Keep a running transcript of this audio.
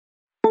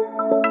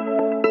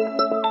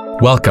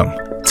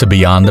Welcome to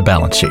Beyond the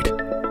Balance Sheet,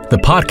 the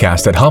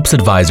podcast that helps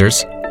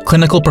advisors,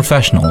 clinical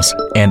professionals,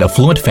 and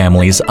affluent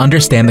families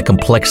understand the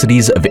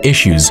complexities of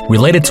issues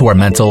related to our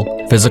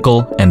mental,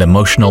 physical, and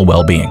emotional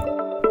well-being.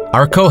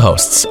 Our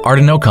co-hosts,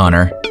 Arden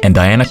O'Connor and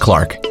Diana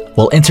Clark,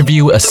 will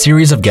interview a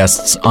series of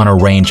guests on a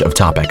range of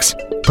topics,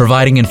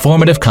 providing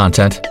informative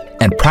content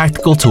and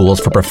practical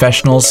tools for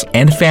professionals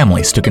and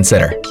families to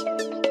consider.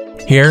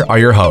 Here are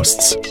your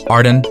hosts,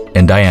 Arden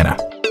and Diana.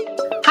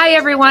 Hi,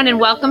 everyone, and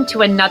welcome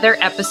to another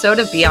episode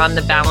of Beyond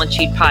the Balance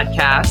Sheet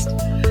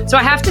podcast. So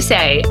I have to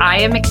say, I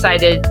am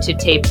excited to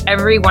tape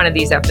every one of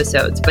these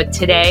episodes, but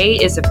today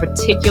is a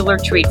particular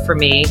treat for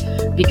me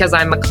because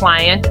I'm a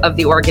client of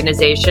the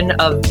organization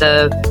of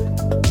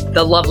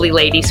the lovely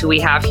ladies who we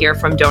have here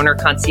from Donor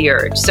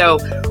Concierge. So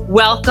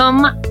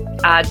welcome,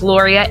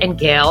 Gloria and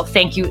Gail.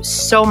 Thank you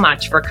so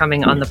much for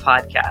coming on the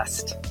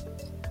podcast.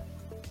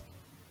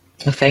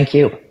 Well, thank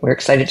you. We're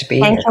excited to be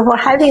here. Thank you for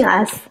having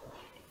us.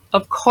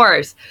 Of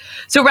course.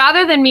 So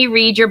rather than me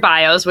read your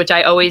bios, which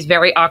I always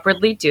very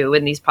awkwardly do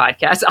in these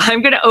podcasts,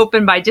 I'm going to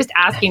open by just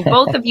asking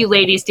both of you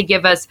ladies to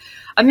give us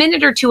a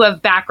minute or two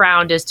of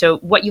background as to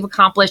what you've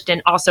accomplished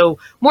and also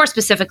more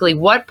specifically,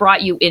 what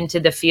brought you into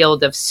the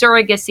field of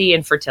surrogacy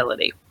and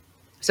fertility.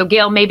 So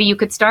Gail, maybe you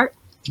could start.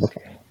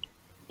 Okay.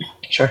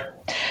 Sure.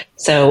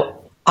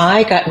 So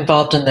I got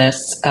involved in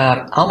this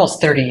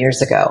almost 30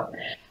 years ago.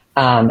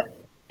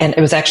 And it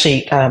was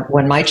actually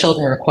when my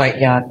children were quite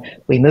young,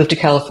 we moved to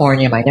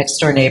California. My next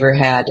door neighbor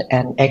had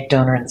an egg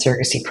donor and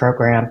surrogacy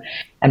program.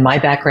 And my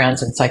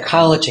background's in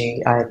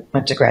psychology. I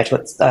went to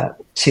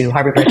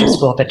Harvard Graduate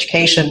School of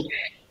Education.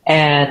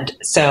 And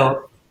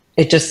so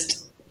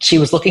she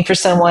was looking for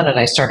someone and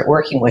I started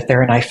working with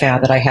her and I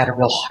found that I had a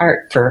real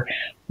heart for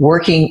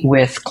working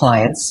with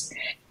clients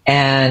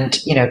and,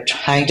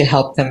 trying to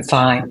help them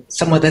find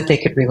someone that they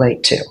could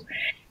relate to.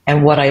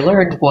 And what I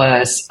learned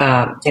was,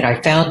 I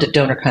founded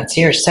Donor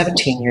Concierge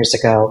 17 years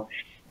ago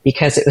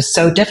because it was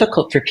so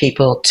difficult for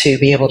people to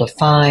be able to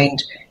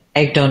find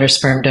egg donor,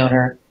 sperm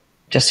donor,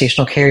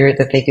 gestational carrier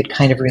that they could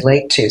kind of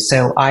relate to.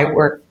 So I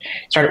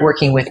started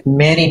working with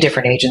many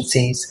different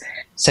agencies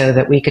so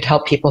that we could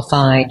help people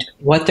find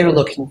what they're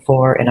looking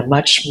for in a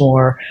much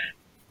more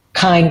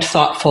kind,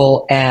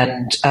 thoughtful,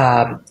 and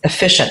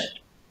efficient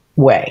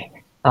way,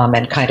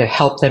 and kind of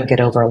help them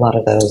get over a lot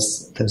of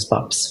those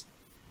bumps.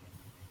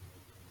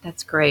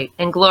 That's great.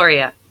 And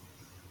Gloria?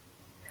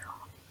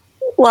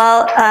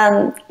 Well,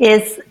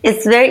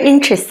 it's very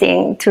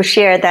interesting to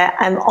share that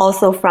I'm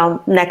also from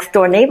next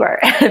door neighbor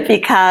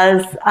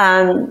because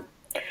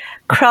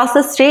across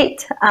the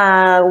street,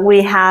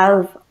 we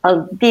have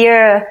a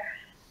dear,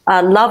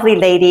 lovely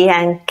lady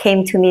and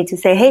came to me to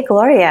say, hey,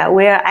 Gloria,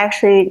 we're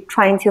actually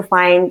trying to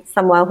find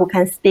someone who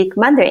can speak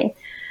Mandarin.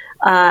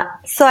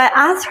 So I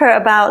asked her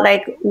about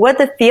what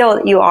the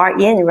field you are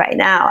in right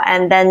now.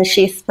 And then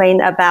she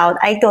explained about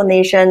egg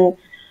donation,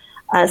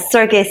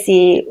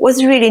 surrogacy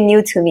was really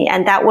new to me.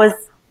 And that was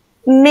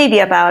maybe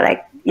about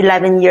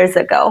 11 years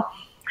ago.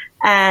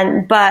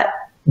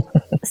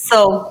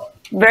 So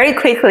very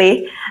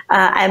quickly,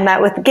 I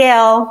met with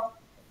Gail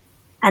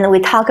and we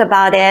talked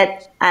about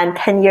it. And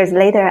 10 years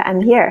later,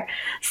 I'm here.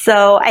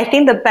 So I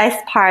think the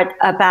best part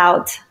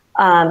about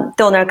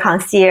Donor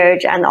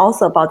Concierge and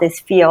also about this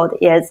field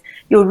is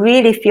you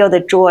really feel the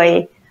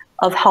joy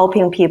of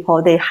helping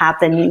people they have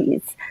the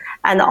needs,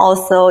 and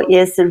also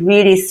is a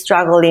really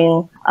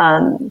struggling,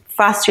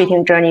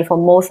 frustrating journey for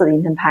most of the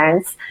infant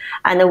parents.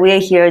 And we're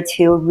here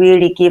to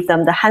really give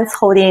them the hands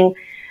holding,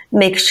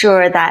 make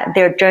sure that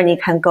their journey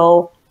can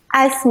go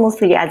as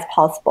smoothly as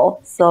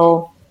possible.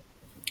 So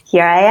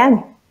here I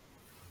am.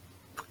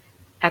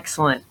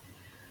 Excellent.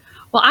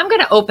 Well, I'm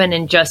going to open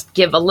and just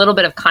give a little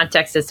bit of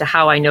context as to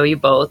how I know you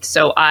both.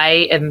 So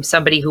I am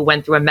somebody who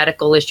went through a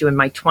medical issue in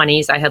my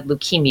 20s. I had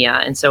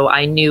leukemia. And so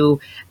I knew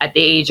at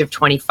the age of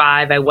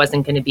 25, I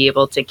wasn't going to be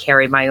able to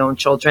carry my own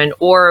children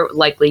or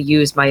likely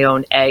use my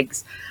own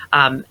eggs.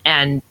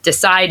 And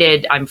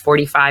decided, I'm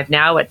 45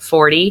 now, at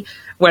 40,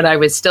 when I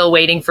was still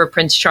waiting for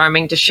Prince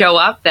Charming to show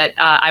up, that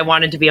I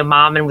wanted to be a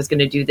mom and was going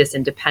to do this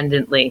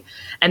independently.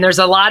 And there's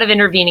a lot of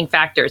intervening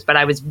factors, but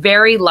I was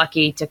very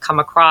lucky to come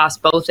across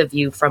both of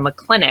you from a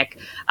clinic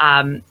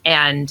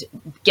and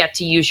get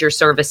to use your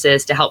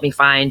services to help me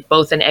find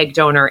both an egg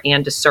donor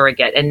and a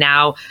surrogate. And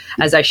now,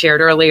 as I shared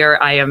earlier,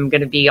 I am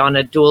on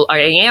a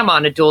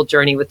dual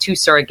journey with two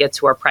surrogates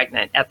who are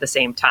pregnant at the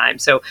same time.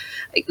 So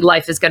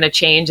life is going to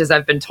change, as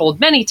I've been told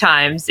many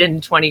times, in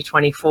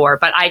 2024.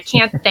 But I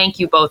can't thank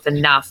you both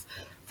enough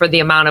for the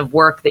amount of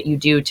work that you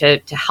do to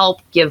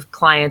help give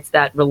clients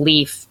that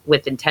relief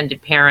with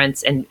intended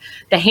parents and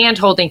the hand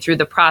holding through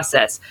the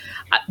process.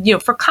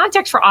 For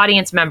context for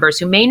audience members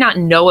who may not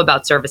know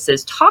about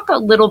services, talk a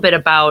little bit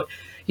about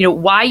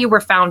why you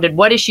were founded,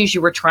 what issues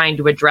you were trying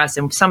to address,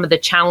 and some of the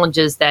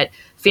challenges that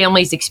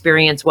families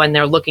experience when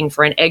they're looking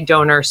for an egg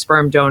donor,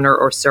 sperm donor,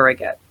 or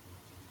surrogate.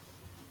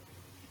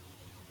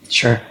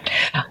 Sure.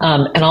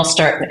 And I'll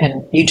start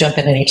and you jump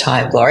in any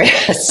time, Gloria.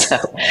 So,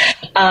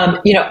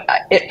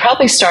 it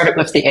probably started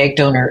with the egg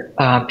donor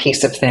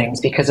piece of things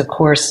because, of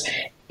course,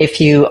 if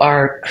you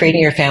are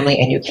creating your family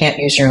and you can't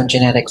use your own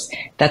genetics,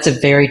 that's a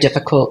very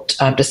difficult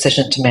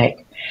decision to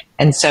make.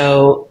 And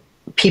so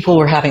people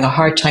were having a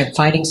hard time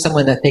finding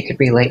someone that they could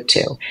relate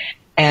to.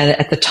 And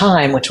at the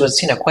time, which was,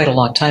 quite a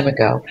long time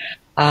ago,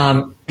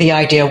 the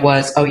idea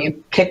was, you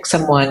pick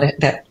someone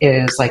that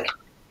is like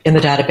in the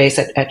database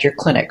at your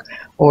clinic,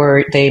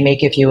 or they may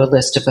give you a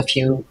list of a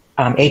few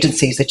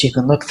agencies that you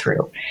can look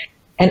through.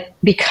 And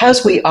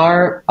because we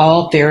are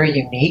all very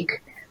unique,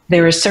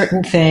 there are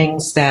certain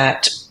things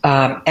that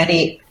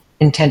any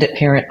intended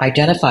parent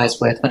identifies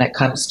with when it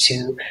comes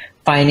to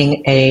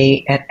finding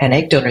an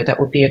egg donor that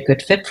would be a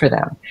good fit for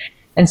them.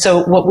 And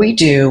so what we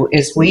do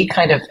is we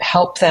kind of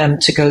help them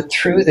to go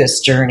through this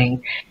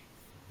journey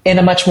in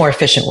a much more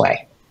efficient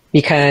way,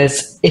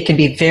 because it can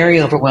be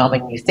very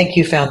overwhelming. You think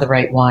you found the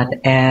right one,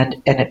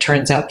 and it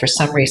turns out for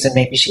some reason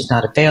maybe she's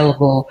not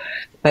available.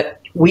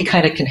 But we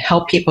kind of can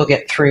help people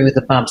get through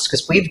the bumps,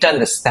 because we've done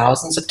this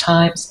thousands of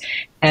times.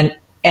 And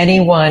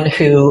anyone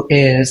who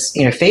is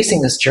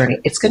facing this journey,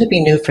 it's going to be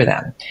new for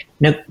them.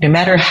 No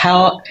matter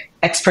how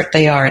expert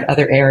they are in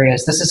other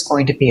areas, this is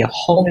going to be a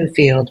whole new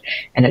field,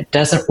 and it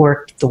doesn't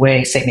work the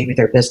way, say, maybe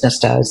their business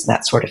does, and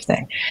that sort of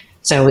thing.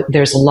 So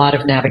there's a lot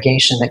of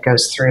navigation that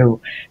goes through,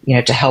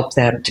 to help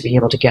them to be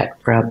able to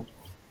get from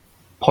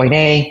point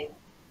A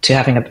to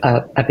having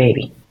a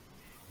baby.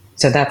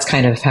 So that's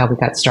kind of how we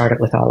got started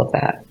with all of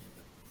that.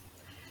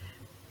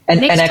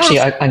 And actually,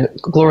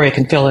 Gloria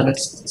can fill in with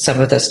some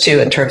of this too,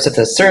 in terms of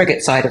the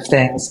surrogate side of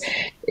things,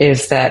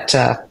 is that,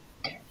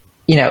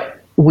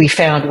 we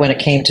found when it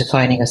came to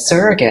finding a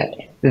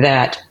surrogate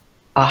that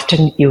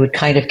often you would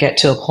kind of get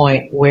to a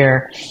point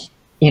where,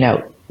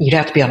 you'd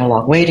have to be on a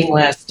long waiting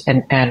list.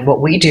 And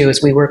what we do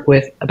is we work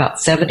with about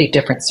 70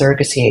 different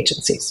surrogacy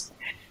agencies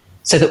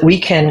so that we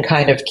can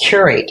kind of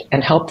curate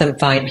and help them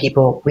find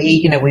people.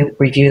 We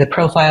review the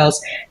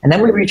profiles, and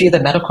then we review the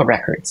medical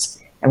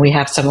records. And we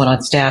have someone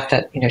on staff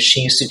that,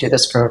 she used to do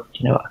this for,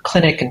 a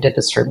clinic and did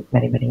this for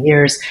many, many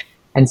years.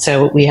 And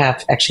so we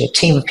have actually a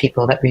team of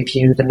people that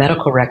review the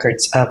medical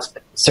records of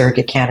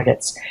surrogate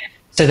candidates,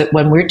 so that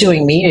when we're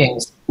doing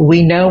meetings,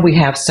 we know we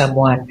have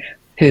someone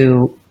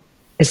who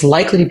is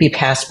likely to be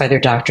passed by their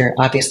doctor.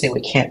 Obviously,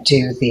 we can't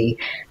do the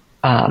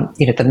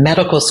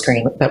medical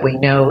screen, but we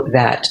know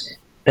that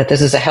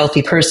this is a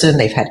healthy person.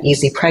 They've had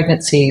easy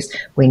pregnancies.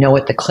 We know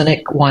what the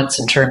clinic wants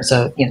in terms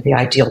of the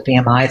ideal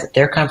BMI that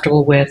they're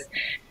comfortable with,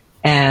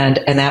 and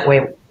that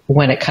way,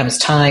 when it comes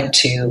time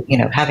to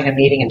having a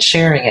meeting and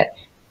sharing it,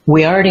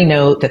 we already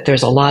know that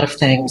there's a lot of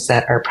things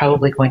that are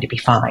probably going to be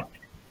fine.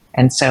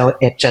 And so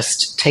it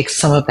just takes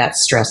some of that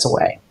stress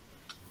away.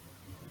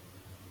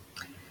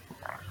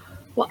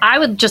 Well, I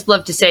would just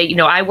love to say,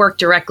 I work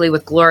directly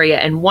with Gloria,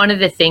 and one of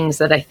the things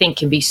that I think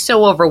can be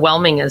so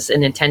overwhelming as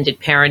an intended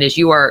parent is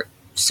you are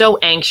so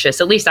anxious,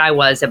 at least I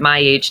was at my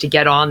age, to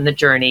get on the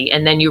journey.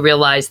 And then you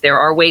realize there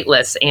are wait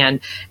lists, and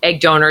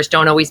egg donors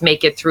don't always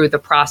make it through the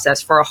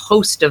process for a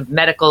host of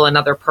medical and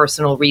other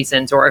personal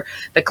reasons, or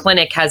the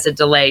clinic has a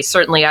delay.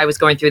 Certainly I was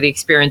going through the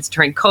experience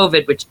during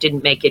COVID, which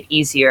didn't make it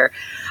easier.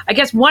 I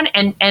guess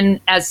and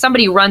as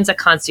somebody who runs a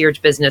concierge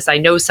business, I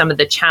know some of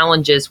the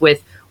challenges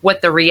with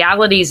what the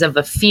realities of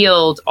a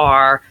field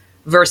are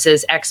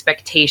versus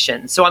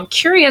expectations. So I'm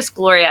curious,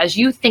 Gloria, as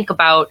you think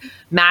about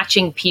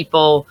matching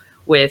people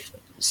with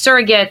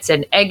surrogates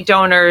and egg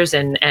donors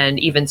and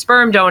even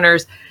sperm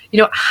donors,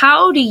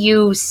 how do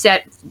you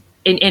set,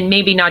 and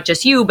maybe not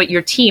just you, but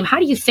your team, how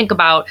do you think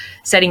about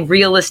setting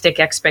realistic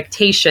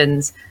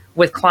expectations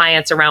with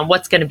clients around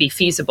what's going to be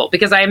feasible?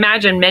 Because I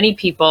imagine many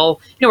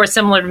people, are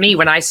similar to me.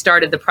 When I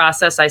started the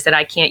process, I said,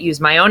 I can't use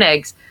my own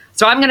eggs,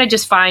 so I'm going to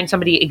just find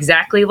somebody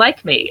exactly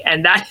like me,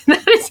 and that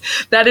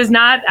is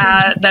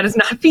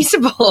not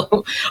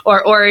feasible,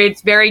 or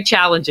it's very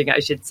challenging, I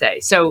should say.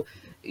 So,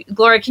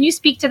 Gloria, can you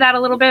speak to that a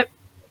little bit?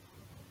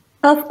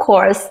 Of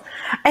course.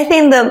 I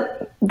think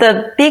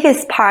the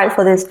biggest part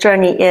for this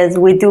journey is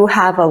we do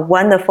have a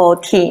wonderful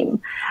team,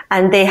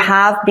 and they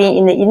have been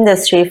in the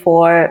industry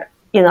for,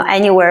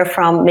 anywhere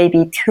from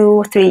maybe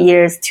 2-3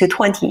 years to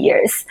 20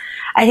 years.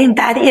 I think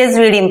that is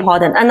really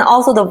important. And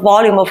also the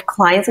volume of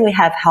clients we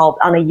have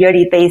helped on a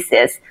yearly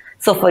basis.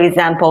 So for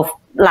example,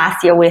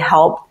 last year we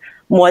helped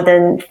more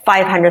than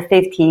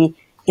 550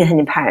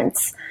 intended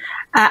parents.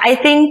 I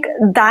think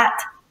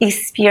that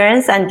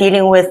experience and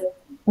dealing with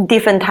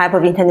different type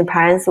of intended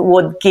parents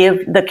would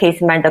give the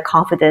case manager the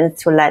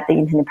confidence to let the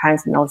intended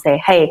parents know, say,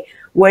 hey,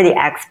 we're the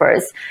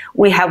experts.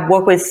 We have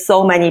worked with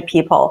so many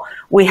people.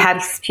 We have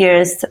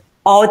experienced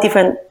all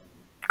different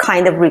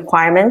kind of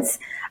requirements.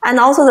 And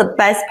also the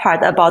best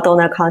part about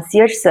donor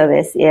concierge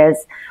service is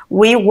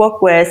we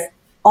work with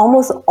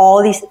almost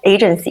all these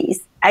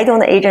agencies, egg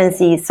donor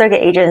agencies,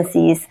 surrogate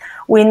agencies.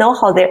 We know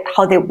how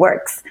they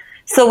works.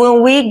 So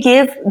when we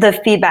give the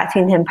feedback to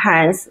intended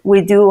parents,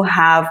 we build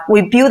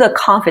a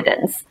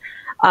confidence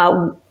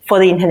for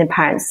the intended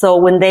parents. So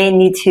when they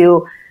need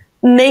to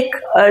make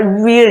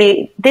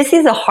this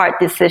is a hard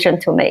decision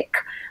to make,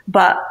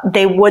 but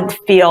they would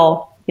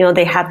feel,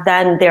 they have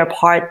done their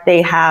part.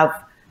 They have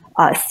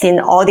seen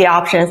all the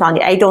options on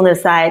the egg donor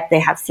side. They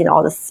have seen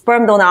all the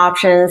sperm donor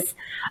options.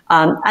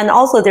 And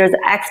also there's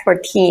an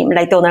expert team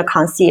like Donor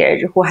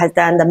Concierge who has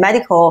done the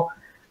medical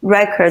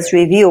records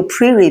review,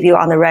 pre-review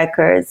on the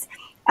records.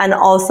 And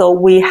also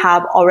we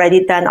have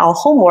already done our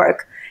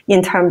homework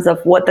in terms of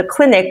what the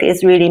clinic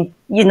is really,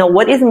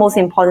 what is most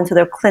important to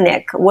the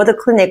clinic, what the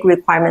clinic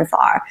requirements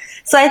are.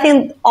 So I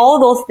think all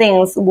those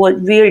things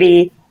would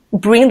really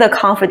bring the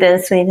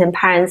confidence to Indian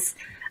parents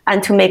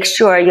and to make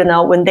sure,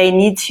 when they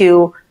need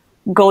to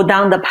go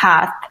down the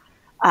path,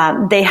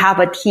 they have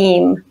a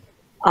team,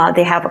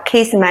 they have a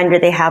case manager,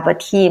 they have a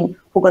team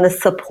who are going to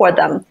support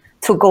them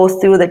to go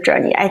through the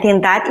journey. I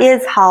think that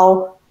is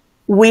how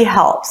we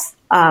help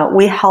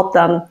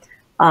them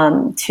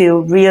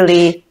to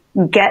really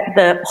get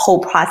the whole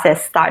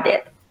process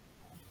started.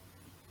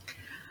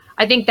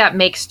 I think that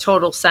makes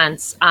total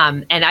sense.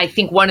 And I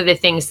think one of the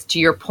things, to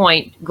your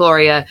point,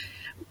 Gloria,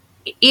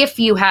 if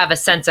you have a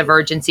sense of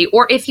urgency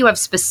or if you have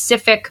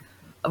specific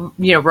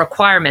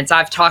requirements.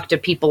 I've talked to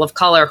people of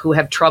color who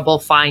have trouble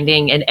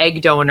finding an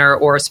egg donor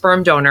or a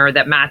sperm donor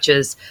that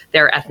matches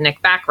their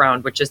ethnic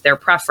background, which is their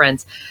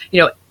preference,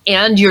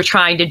 and you're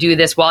trying to do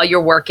this while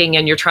you're working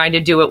and you're trying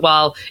to do it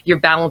while you're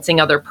balancing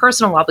other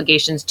personal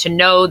obligations, to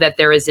know that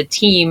there is a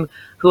team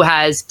who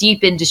has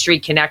deep industry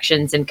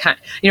connections. And,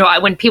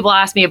 when people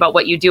ask me about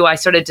what you do, I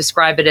sort of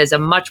describe it as a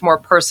much more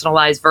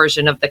personalized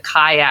version of the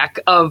kayak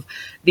of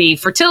the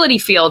fertility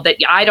field, that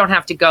I don't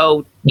have to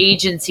go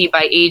agency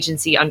by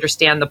agency,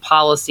 understand the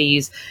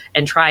policies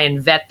and try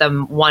and vet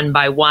them one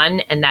by one.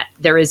 And that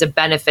there is a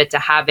benefit to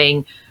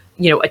having,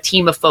 a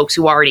team of folks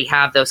who already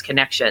have those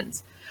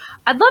connections.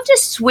 I'd love to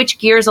switch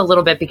gears a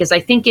little bit because I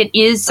think it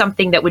is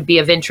something that would be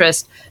of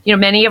interest.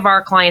 Many of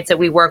our clients that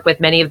we work with,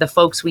 many of the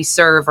folks we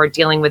serve are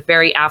dealing with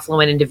very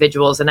affluent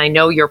individuals. And I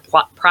know your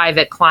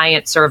private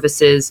client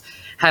services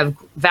have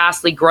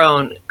vastly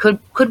grown. Could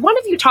one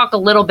of you talk a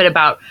little bit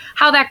about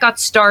how that got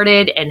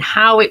started and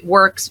how it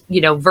works,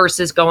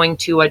 versus going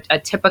to a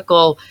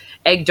typical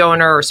egg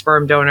donor or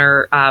sperm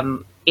donor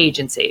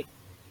agency?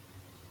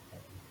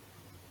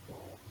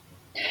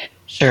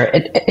 Sure.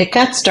 It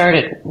got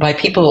started by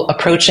people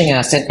approaching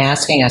us and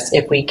asking us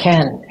if we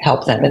can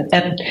help them.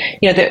 And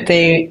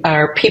they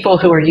are people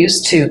who are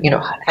used to,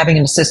 having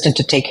an assistant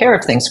to take care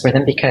of things for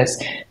them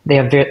because they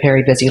have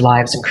very busy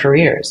lives and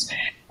careers.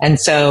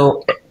 And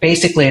so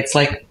basically it's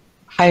like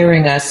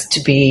hiring us to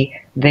be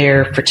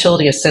their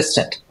fertility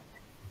assistant.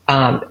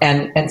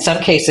 And in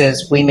some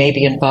cases we may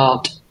be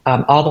involved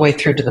all the way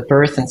through to the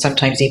birth and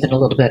sometimes even a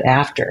little bit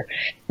after,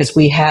 because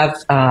we have,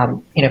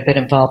 been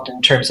involved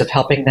in terms of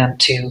helping them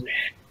to,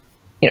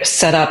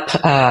 set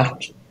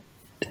up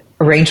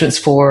arrangements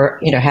for,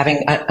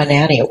 having a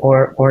nanny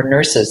or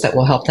nurses that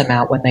will help them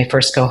out when they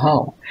first go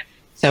home.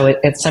 So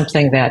it's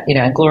something that,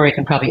 and Gloria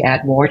can probably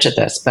add more to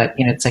this, but,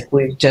 it's like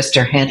we just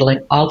are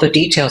handling all the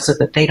details so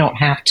that they don't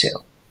have to.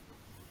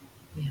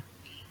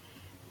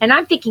 And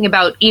I'm thinking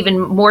about even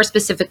more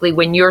specifically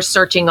when you're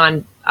searching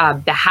on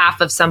behalf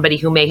of somebody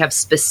who may have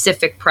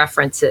specific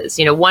preferences.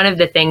 One of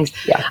the things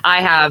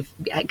I have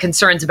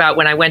concerns about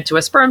when I went to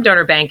a sperm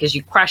donor bank is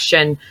you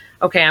question,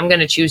 okay, I'm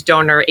going to choose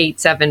donor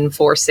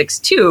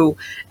 87462,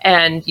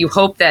 and you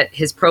hope that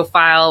his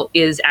profile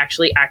is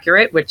actually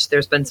accurate, which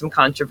there's been some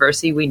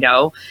controversy, we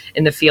know,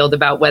 in the field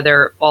about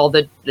whether all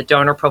the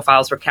donor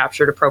profiles were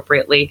captured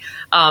appropriately.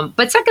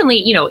 But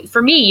secondly,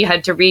 for me, you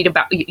had to read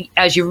about,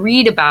 as you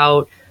read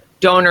about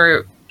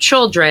donor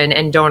children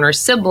and donor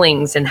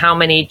siblings and how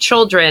many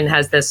children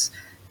has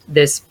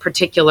this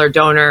particular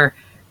donor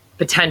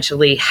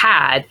potentially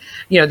had,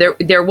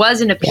 there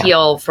was an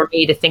appeal for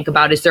me to think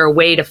about, is there a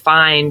way to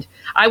find,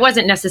 I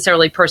wasn't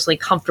necessarily personally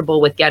comfortable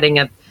with getting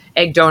an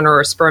egg donor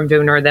or sperm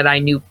donor that I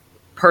knew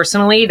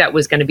personally that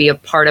was going to be a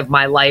part of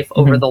my life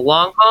over the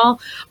long haul,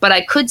 but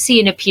I could see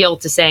an appeal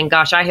to saying,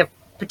 gosh, I have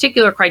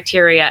particular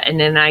criteria,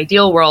 and in an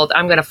ideal world,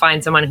 I'm going to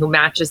find someone who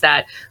matches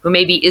that, who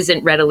maybe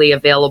isn't readily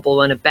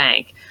available in a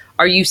bank.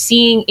 Are you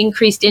seeing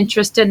increased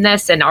interest in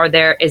this? And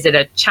is it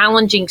a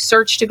challenging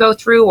search to go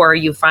through, or are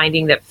you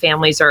finding that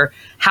families are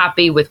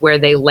happy with where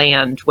they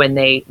land when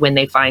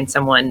they find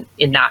someone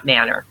in that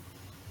manner?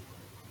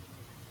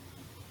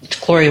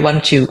 Gloria, why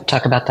don't you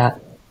talk about that?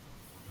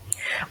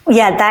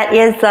 Yeah,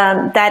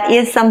 that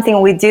is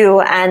something we do,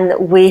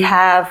 and we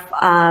have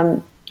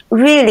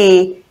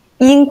really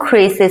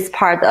increased this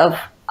part of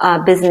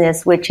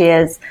business, which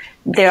is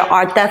there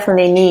are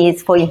definitely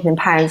needs for Indian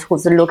parents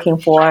who's looking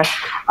for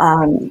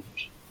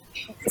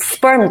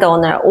sperm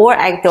donor or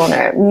egg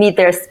donor meet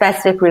their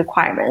specific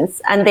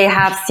requirements, and they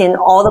have seen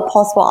all the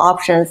possible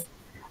options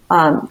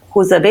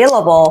who's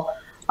available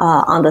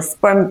on the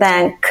sperm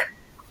bank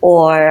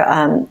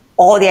or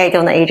all the egg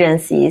donor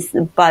agencies,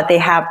 but they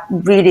have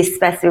really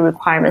specific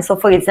requirements. So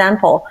for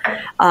example,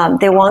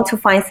 they want to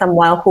find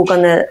someone who's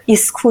going to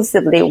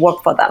exclusively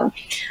work for them.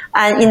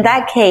 And in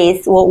that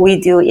case, what we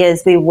do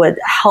is we would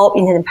help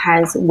Indian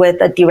parents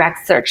with a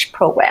direct search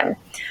program.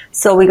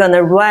 So we're going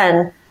to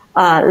run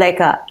like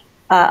a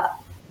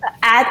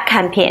ad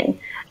campaign,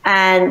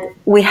 and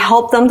we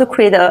help them to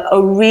create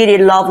a really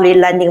lovely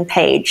landing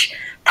page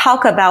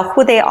talk about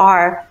who they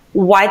are,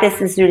 why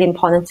this is really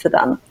important to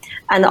them.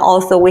 And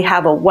also we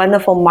have a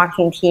wonderful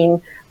marketing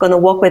team going to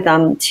work with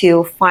them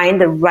to find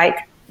the right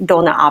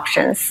donor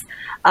options.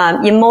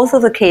 In most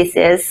of the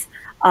cases,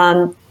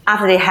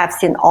 after they have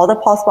seen all the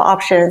possible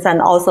options,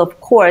 and also, of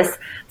course,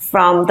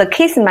 from the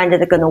case manager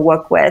they're going to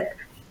work with,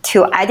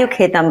 to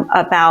educate them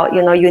about,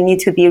 you need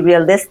to be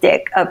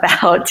realistic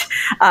about,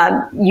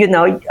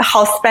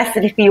 how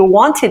specific you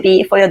want to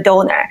be for your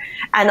donor.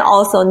 And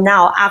also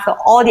now, after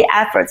all the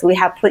efforts we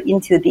have put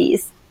into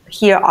these,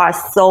 here are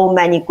so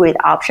many great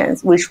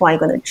options. Which one are you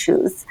going to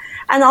choose?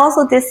 And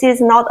also, this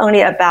is not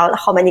only about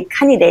how many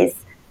candidates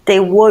they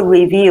will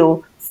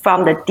review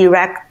from the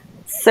direct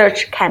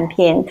search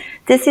campaign.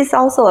 This is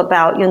also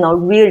about,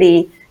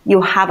 really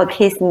you have a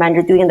case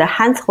manager doing the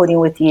hand-holding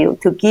with you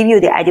to give you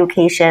the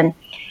education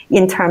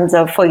in terms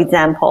of, for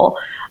example,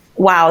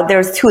 wow,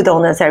 there's 2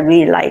 donors I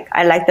really like.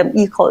 I like them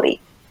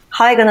equally.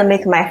 How am I going to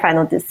make my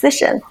final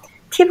decision?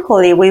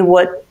 Typically, we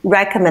would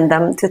recommend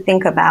them to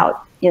think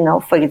about,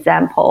 for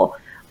example,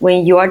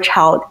 when your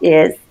child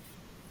is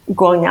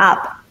growing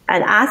up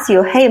and ask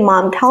you, hey,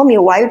 mom, tell me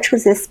why you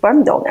choose this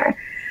sperm donor.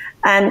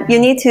 And you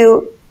need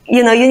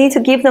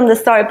to give them the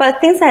story. But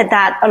things like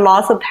that, a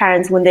lot of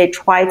parents, when they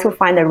try to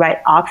find the right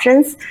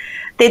options,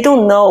 they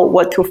don't know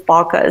what to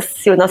focus.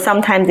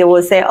 Sometimes they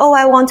will say, oh,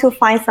 I want to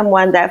find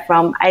someone that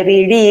from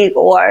Ivy League,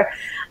 or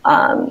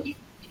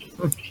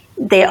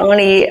they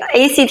only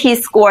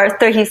ACT score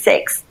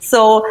 36.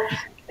 So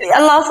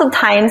a lot of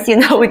times,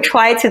 we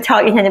try to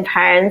tell intended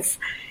parents,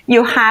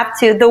 you have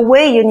to, the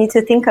way you need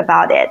to think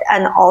about it,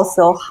 and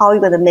also how you're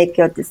going to make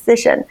your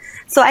decision.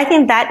 So I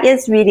think that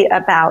is really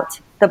about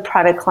the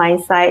private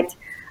client side,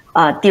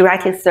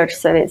 directed search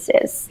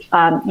services.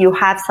 You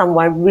have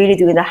someone really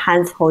doing the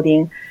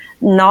hand-holding,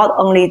 not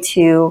only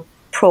to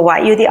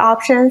provide you the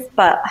options,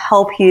 but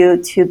help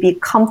you to be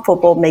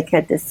comfortable making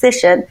a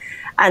decision.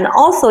 And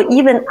also,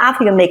 even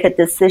after you make a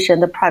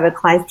decision, the private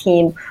client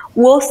team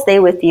will stay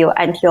with you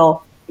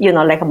until,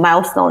 like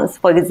milestones.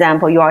 For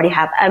example, you already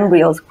have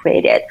embryos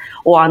created,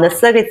 or on the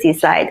surrogacy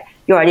side,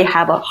 you already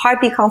have a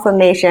heartbeat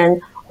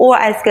confirmation, or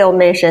as Gail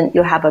mentioned,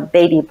 you have a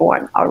baby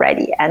born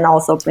already, and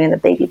also bring the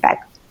baby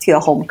back to your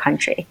home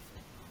country.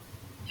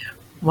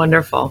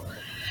 Wonderful.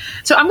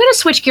 So I'm going to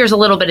switch gears a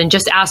little bit and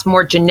just ask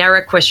more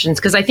generic questions,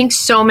 because I think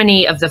so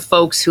many of the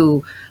folks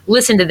who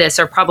listen to this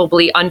are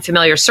probably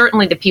unfamiliar.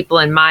 Certainly the people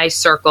in my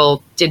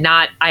circle did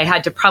not. I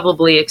had to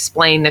probably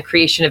explain the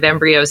creation of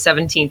embryos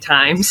 17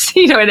 times,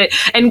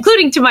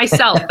 including to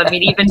myself. I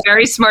mean, even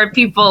very smart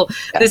people,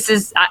 this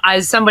is,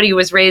 as somebody who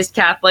was raised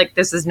Catholic,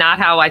 this is not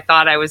how I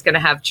thought I was going to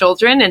have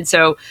children. And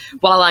so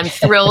while I'm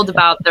thrilled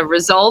about the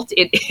result,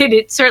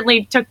 it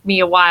certainly took me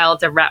a while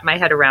to wrap my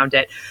head around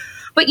it.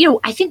 But,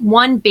 I think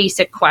one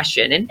basic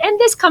question, and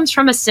this comes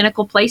from a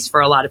cynical place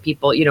for a lot of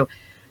people,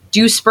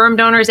 do sperm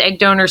donors, egg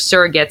donors,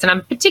 surrogates, and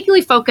I'm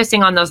particularly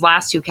focusing on those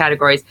last 2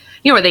 categories,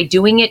 are they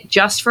doing it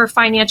just for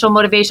financial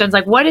motivations?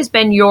 Like, what has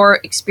been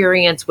your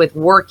experience with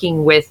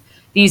working with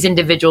these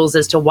individuals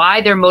as to why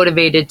they're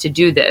motivated to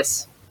do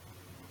this?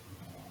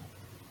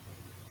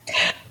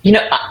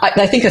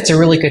 I think that's a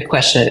really good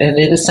question, and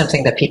it is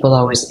something that people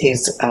always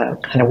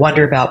kind of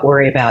wonder about,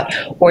 worry about,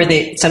 or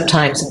they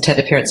sometimes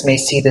intended parents may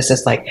see this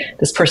as like,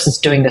 this person's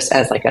doing this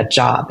as like a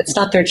job. It's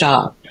not their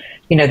job.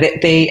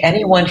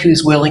 Anyone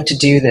who's willing to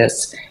do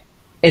this,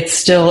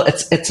 it's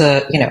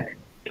a,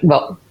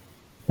 well,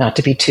 not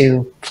to be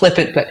too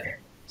flippant, but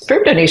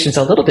sperm donation's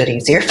a little bit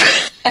easier.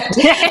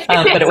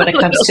 But when it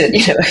comes to,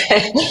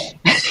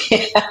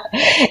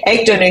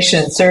 egg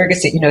donation,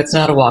 surrogacy, it's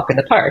not a walk in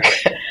the park.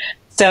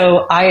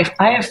 So I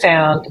have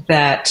found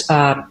that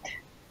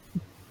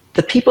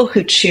the people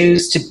who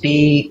choose to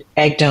be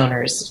egg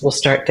donors, we'll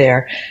start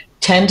there,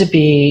 tend to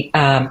be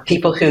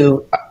people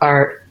who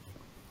are,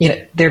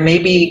 there may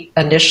be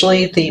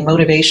initially the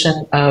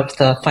motivation of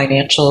the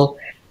financial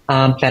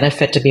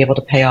benefit to be able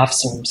to pay off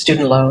some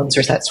student loans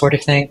or that sort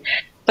of thing.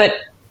 But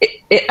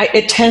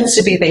it tends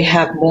to be they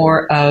have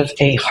more of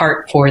a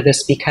heart for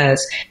this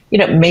because,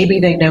 maybe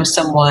they know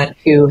someone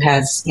who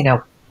has,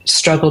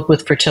 struggled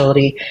with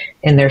fertility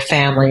in their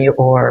family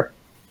or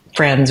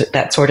friends,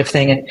 that sort of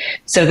thing. And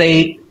so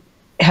they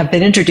have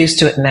been introduced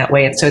to it in that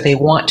way. And so they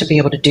want to be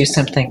able to do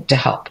something to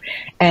help.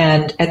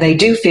 And they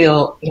do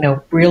feel,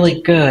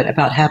 really good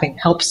about having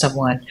helped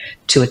someone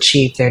to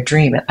achieve their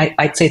dream. And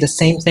I'd say the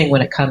same thing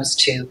when it comes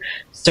to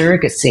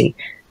surrogacy.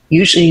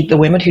 Usually the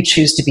women who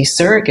choose to be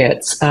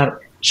surrogates,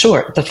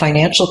 sure, the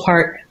financial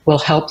part will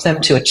help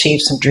them to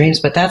achieve some dreams,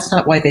 but that's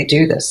not why they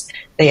do this.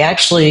 They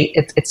actually,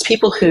 it's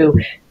people who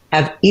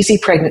have easy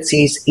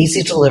pregnancies,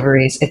 easy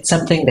deliveries. It's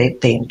something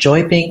they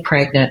enjoy being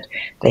pregnant.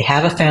 They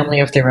have a family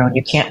of their own.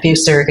 You can't be a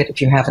surrogate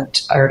if you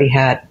haven't already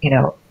had,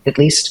 at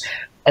least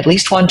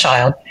one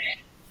child.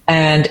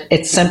 And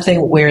it's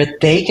something where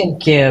they can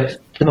give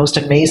the most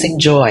amazing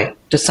joy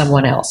to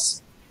someone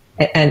else.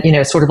 And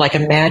sort of like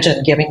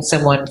imagine giving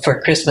someone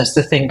for Christmas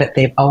the thing that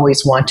they've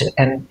always wanted.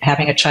 And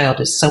having a child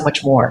is so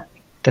much more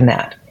than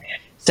that.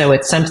 So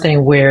it's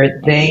something where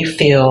they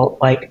feel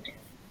like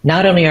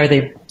not only are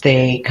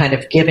they kind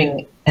of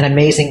giving an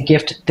amazing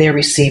gift. They're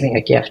receiving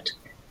a gift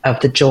of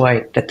the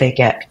joy that they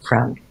get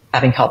from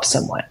having helped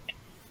someone.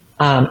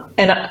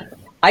 And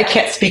I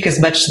can't speak as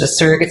much to the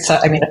surrogate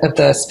side, of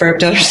the sperm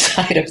donor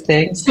side of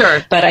things.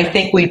 Sure. But I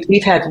think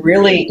we've had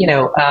really,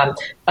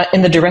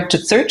 in the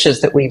directed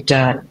searches that we've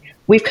done,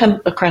 we've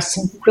come across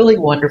some really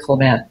wonderful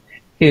men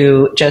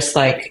who just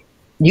like,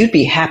 you'd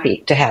be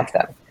happy to have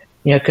them,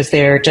 because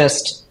they're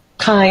just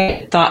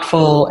kind,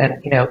 thoughtful.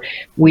 And,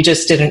 we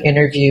just did an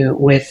interview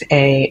with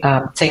a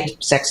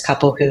same-sex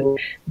couple who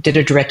did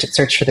a directed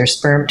search for their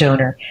sperm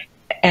donor.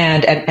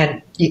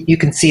 And you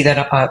can see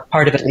that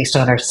part of it, at least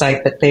on our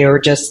site, but they were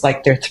just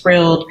like, they're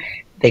thrilled.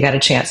 They got a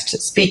chance to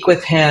speak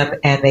with him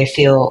and they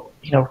feel,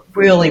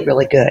 really,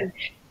 really good.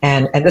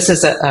 And this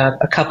is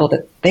a couple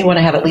that they want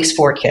to have at least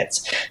 4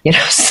 kids,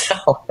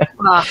 so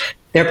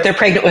they're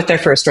pregnant with their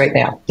first right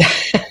now.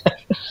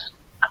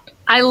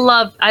 I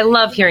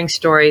love hearing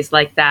stories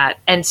like that.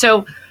 And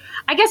so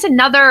I guess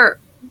another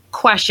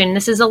question,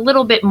 this is a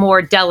little bit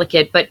more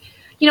delicate, but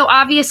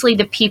obviously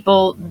the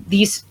people,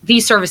 these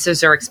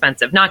services are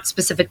expensive, not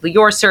specifically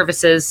your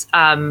services.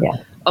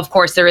 Of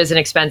course there is an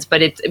expense,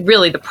 but it's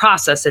really the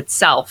process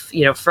itself,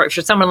 for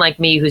someone like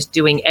me who's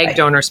doing egg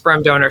donor,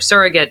 sperm donor,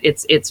 surrogate,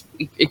 it's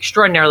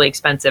extraordinarily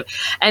expensive.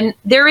 And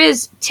there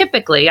is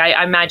typically,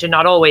 I imagine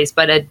not always,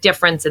 but a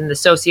difference in the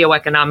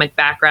socioeconomic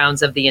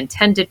backgrounds of the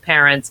intended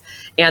parents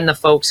and the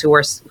folks who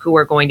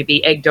are going to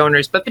be egg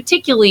donors, but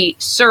particularly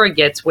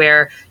surrogates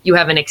where you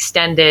have an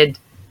extended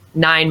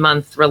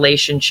 9-month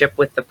relationship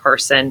with the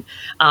person,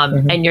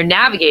 and you're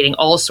navigating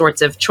all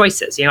sorts of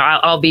choices.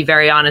 I'll be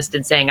very honest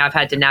in saying I've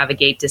had to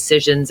navigate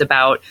decisions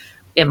about,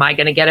 am I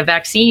going to get a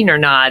vaccine or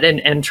not,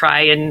 and try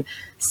and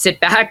sit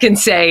back and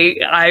say,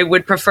 I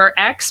would prefer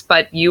X,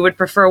 but you would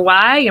prefer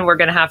Y, and we're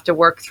going to have to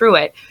work through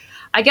it.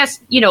 I guess,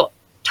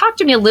 talk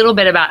to me a little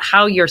bit about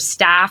how your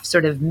staff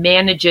sort of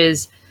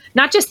manages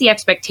not just the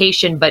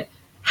expectation, but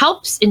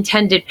helps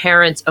intended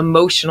parents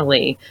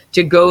emotionally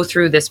to go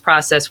through this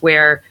process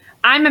where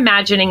I'm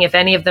imagining if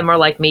any of them are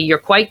like me, you're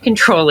quite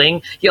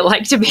controlling. You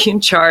like to be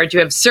in charge. You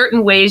have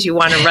certain ways you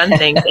want to run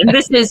things. And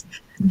this is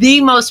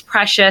the most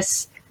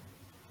precious,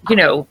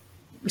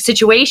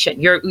 situation.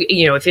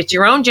 If it's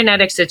your own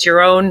genetics, it's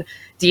your own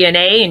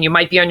DNA, and you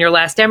might be on your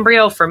last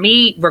embryo. For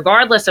me,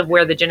 regardless of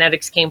where the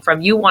genetics came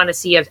from, you want to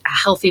see a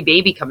healthy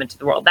baby come into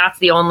the world. That's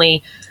the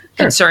only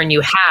concern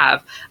you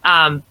have.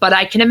 But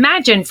I can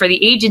imagine for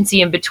the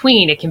agency in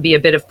between, it can be a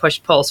bit of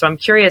push-pull. So I'm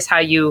curious how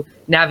you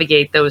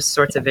navigate those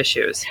sorts of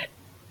issues.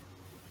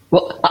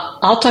 Well,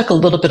 I'll talk a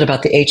little bit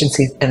about the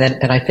agency, and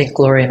I think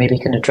Gloria maybe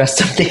can address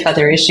some of the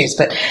other issues.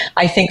 But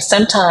I think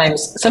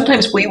sometimes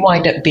we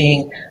wind up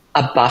being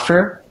a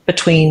buffer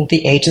between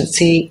the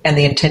agency and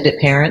the intended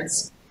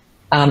parents,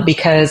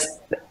 because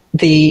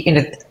the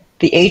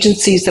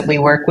agencies that we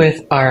work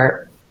with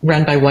are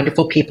run by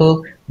wonderful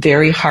people,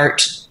 very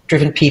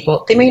heart-driven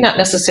people. They may not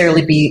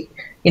necessarily be,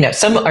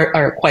 some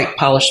are quite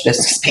polished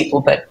business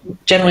people, but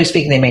generally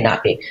speaking, they may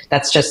not be.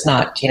 That's just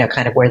not,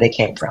 kind of where they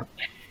came from.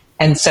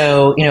 And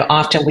so,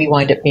 often we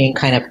wind up being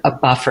kind of a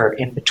buffer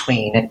in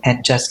between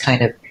and just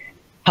kind of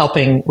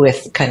helping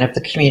with kind of the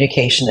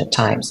communication at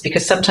times,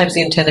 because sometimes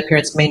the intended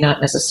parents may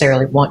not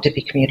necessarily want to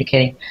be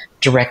communicating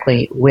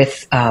directly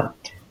with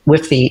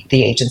the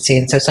agency.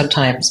 And so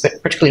sometimes,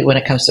 but particularly when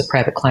it comes to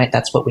private client,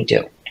 that's what we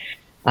do.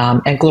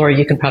 And Gloria,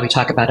 you can probably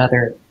talk about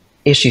other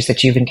issues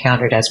that you've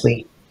encountered as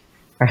we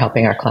are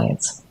helping our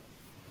clients.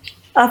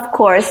 Of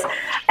course.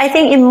 I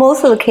think in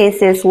most of the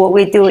cases, what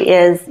we do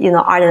is,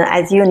 Arden,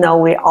 as you know,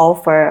 we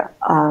offer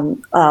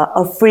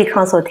a free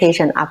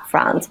consultation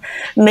upfront,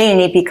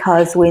 mainly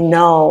because we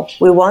know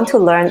we want to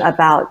learn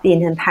about the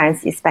intended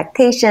parents'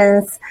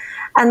 expectations,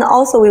 and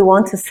also we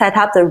want to set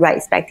up the right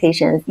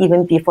expectations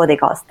even before they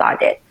got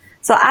started.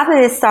 So after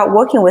they start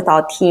working with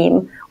our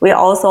team, we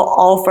also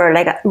offer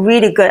like a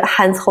really good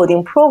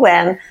hands-holding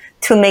program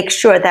to make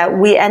sure that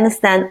we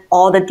understand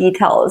all the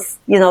details.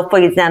 For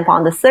example,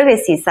 on the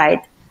surrogacy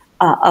side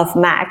of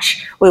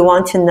match, we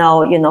want to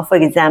know, for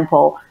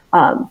example,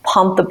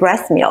 pump the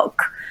breast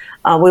milk.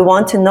 We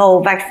want to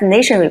know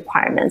vaccination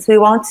requirements. We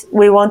want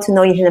to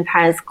know intended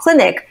parents'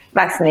 clinic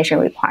vaccination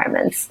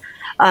requirements.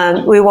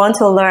 We want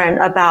to learn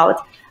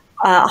about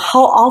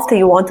how often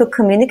you want to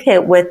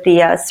communicate with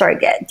the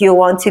surrogate. Do you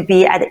want to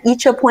be at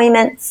each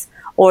appointment,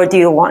 or do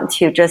you want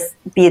to just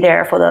be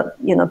there for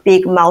the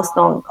big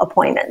milestone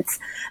appointments?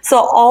 So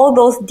all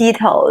those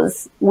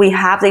details, we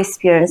have the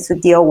experience to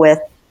deal with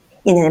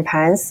intended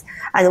parents,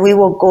 and we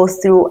will go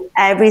through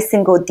every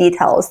single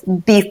details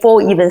before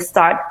we even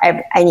start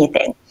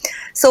anything.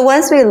 So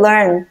once we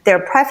learn their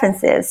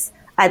preferences,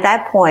 at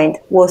that point,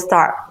 we'll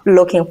start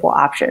looking for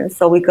options.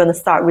 So we're going to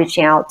start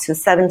reaching out to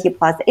 70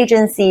 plus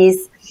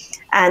agencies,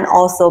 and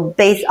also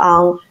based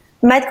on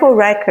medical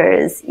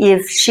records,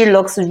 if she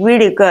looks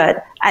really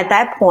good, at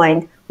that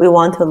point, we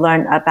want to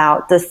learn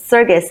about the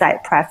surrogate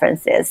side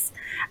preferences.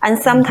 And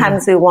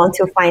sometimes we want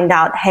to find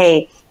out,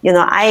 hey,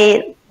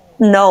 I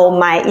know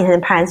my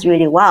intended parents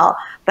really well,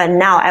 but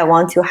now I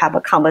want to have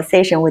a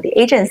conversation with the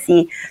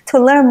agency to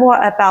learn more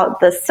about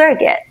the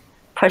surrogate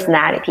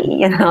personality,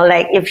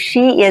 like if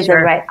she is Sure.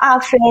 the right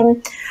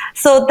option.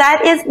 So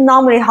that is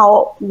normally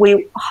how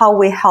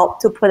we help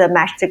to put a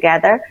match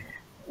together.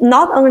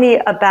 Not only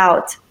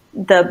about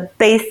the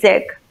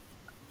basic,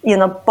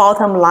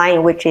 bottom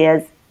line, which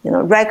is,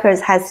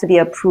 records has to be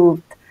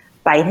approved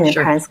by independent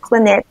Sure. parents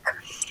clinic.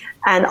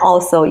 And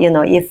also,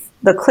 if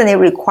the clinic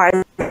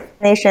requires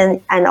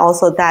vaccination, and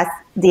also that's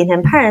the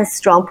independent parents'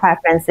 strong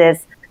preferences,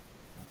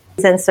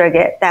 and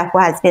surrogate that who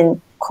has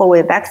been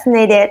COVID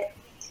vaccinated,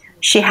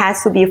 she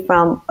has to be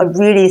from a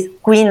really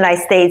green light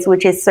states,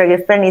 which is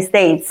surrogate friendly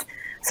states.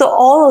 So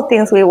all the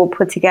things we will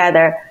put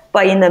together,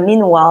 but in the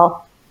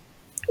meanwhile,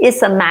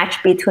 it's a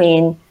match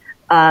between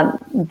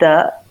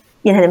the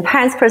independent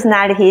parents'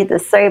 personality, the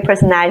surrogate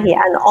personality,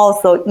 and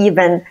also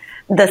even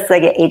the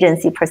surrogate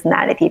agency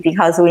personality,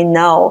 because we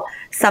know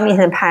some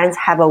independent parents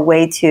have a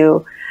way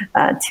to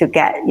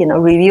get,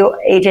 review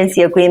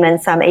agency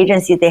agreements. Some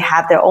agencies, they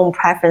have their own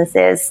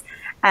preferences.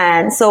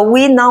 And so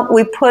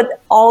we put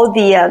all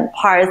the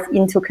parts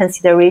into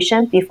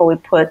consideration before we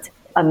put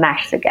a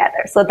match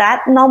together. So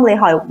that's normally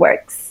how it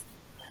works.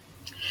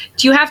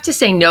 Do you have to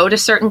say no to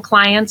certain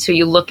clients who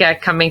you look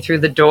at coming through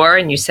the door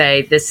and you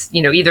say this,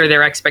 either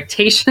their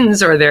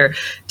expectations or their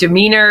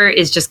demeanor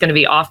is just going to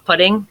be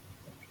off-putting?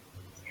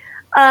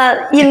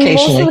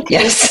 Occasionally,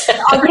 yes.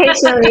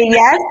 Occasionally,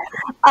 yes.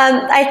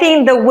 I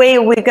think the way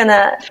we're going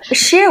to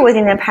share with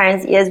the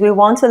parents is we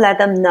want to let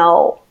them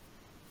know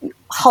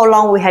how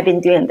long we have been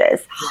doing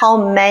this,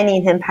 how many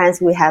independent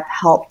parents we have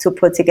helped to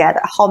put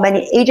together, how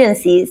many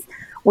agencies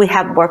we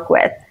have worked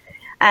with,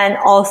 and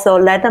also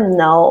let them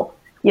know,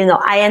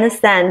 I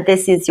understand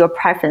this is your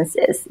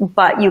preferences,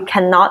 but you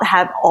cannot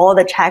have all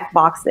the check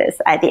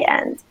boxes at the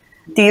end.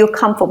 Do you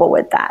comfortable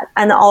with that?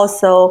 And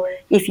also,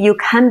 if you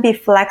can be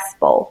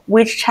flexible,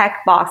 which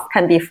checkbox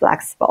can be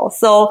flexible?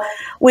 So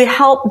we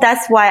help.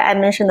 That's why I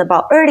mentioned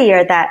about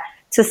earlier that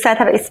to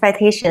set up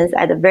expectations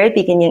at the very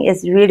beginning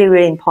is really,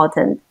 really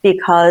important,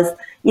 because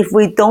if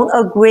we don't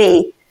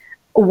agree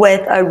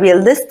with a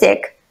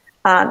realistic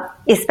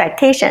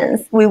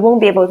expectations, we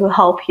won't be able to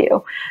help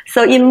you.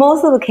 So in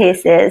most of the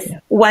cases,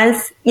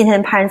 once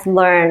independent parents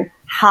learn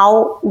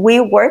how we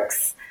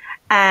works,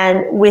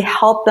 and we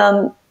help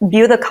them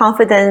build the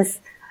confidence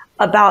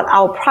about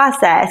our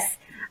process,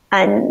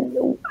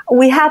 and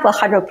we have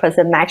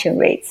 100% matching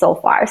rate so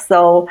far.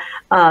 So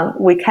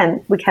we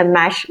can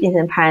match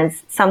independent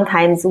parents.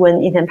 Sometimes when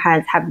independent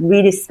parents have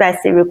really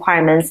specific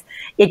requirements,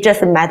 it's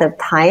just a matter of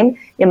time.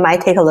 It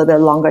might take a little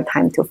bit longer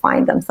time to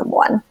find them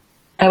someone.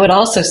 I would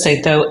also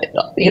say, though,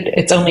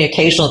 it's only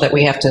occasional that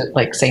we have to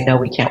say, no,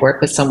 we can't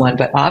work with someone,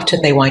 but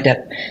often they wind up,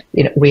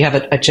 we have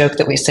a joke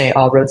that we say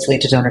all roads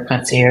lead to donor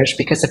concierge,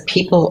 because if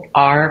people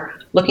are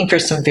looking for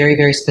some very,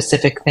 very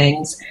specific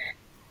things,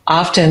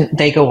 often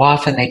they go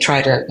off and they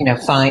try to,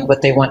 find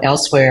what they want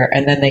elsewhere,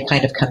 and then they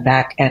kind of come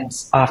back, and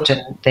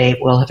often they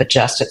will have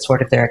adjusted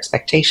sort of their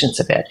expectations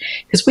a bit,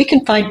 because we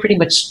can find pretty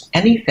much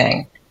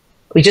anything.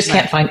 We just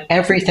can't find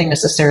everything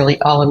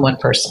necessarily all in one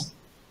person.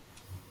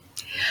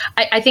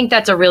 I think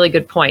that's a really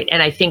good point.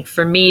 And I think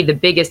for me, the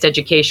biggest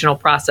educational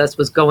process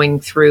was going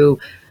through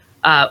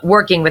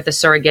working with a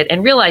surrogate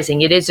and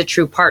realizing it is a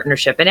true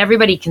partnership. And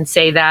everybody can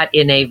say that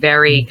in a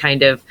very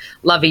kind of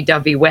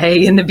lovey-dovey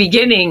way in the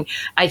beginning.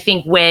 I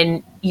think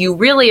when you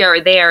really are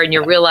there and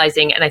you're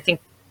realizing, and I think,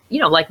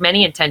 like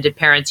many intended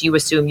parents, you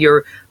assume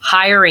you're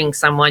hiring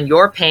someone,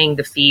 you're paying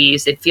the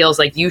fees. It feels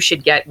like you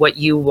should get what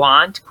you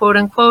want, quote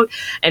unquote.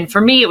 And for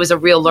me, it was a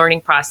real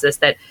learning process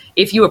that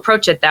if you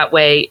approach it that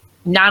way,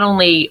 not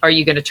only are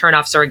you going to turn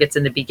off surrogates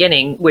in the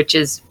beginning, which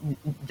is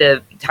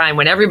the time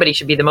when everybody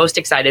should be the most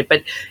excited,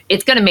 but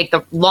it's going to make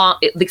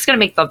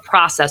the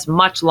process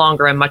much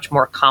longer and much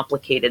more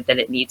complicated than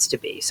it needs to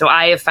be. So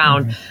I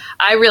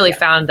really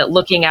found that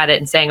looking at it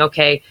and saying,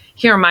 okay,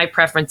 here are my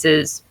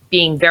preferences,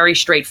 being very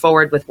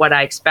straightforward with what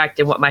I expect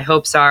and what my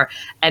hopes are,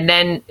 and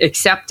then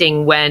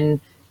accepting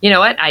when,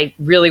 I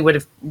really would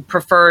have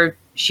preferred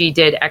she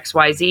did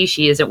XYZ,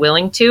 she isn't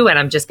willing to, and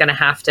I'm just going to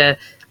have to,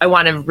 I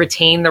want to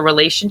retain the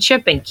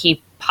relationship and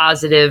keep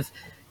positive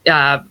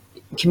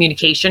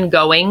communication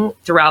going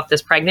throughout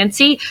this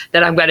pregnancy,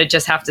 that I'm going to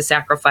just have to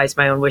sacrifice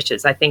my own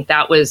wishes. I think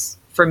that was,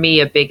 for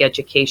me, a big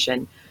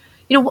education.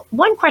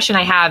 One question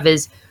I have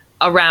is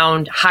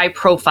around high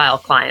profile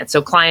clients.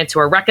 So clients who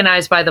are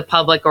recognized by the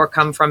public or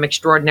come from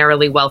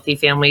extraordinarily wealthy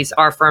families.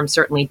 Our firm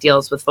certainly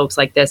deals with folks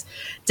like this.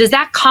 Does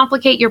that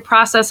complicate your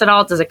process at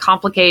all? Does it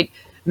complicate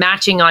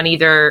matching on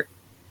either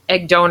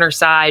egg donor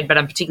side, but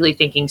I'm particularly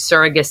thinking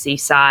surrogacy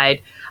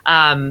side?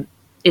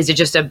 Is it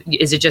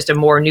just a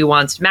more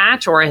nuanced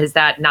match, or has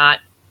that not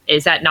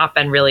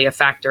been really a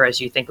factor as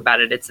you think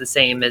about it? It's the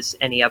same as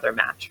any other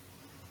match.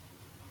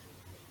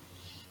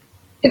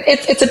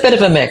 It's a bit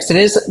of a mix. It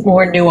is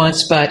more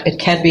nuanced, but it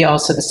can be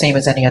also the same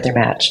as any other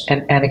match.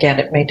 And again,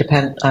 it may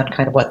depend on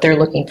kind of what they're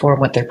looking for and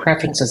what their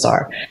preferences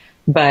are.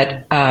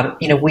 But,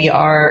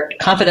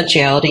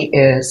 confidentiality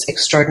is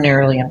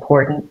extraordinarily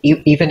important,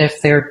 even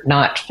if they're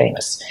not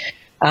famous.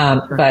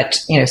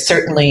 But,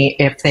 certainly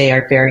if they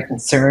are very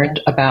concerned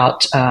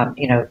about,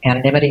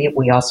 anonymity,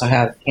 we also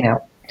have,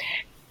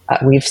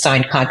 we've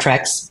signed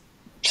contracts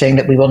saying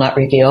that we will not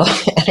reveal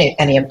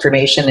any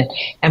information,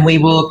 and we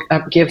will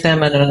give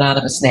them an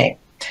anonymous name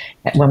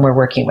when we're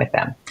working with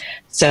them.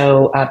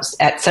 So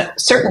at a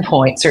certain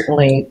point,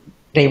 certainly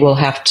they will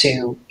have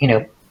to,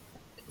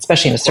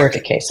 especially in a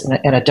surrogate case,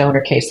 in a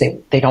donor case,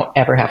 they don't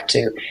ever have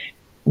to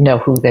know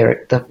who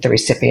the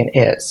recipient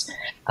is,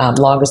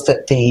 long as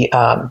the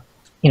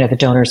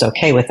donor is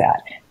okay with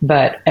that.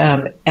 But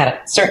at a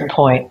certain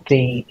point,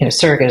 the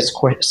surrogate is, of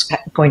course,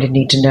 going to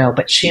need to know,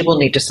 but she will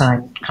need to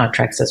sign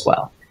contracts as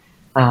well.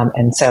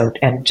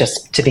 And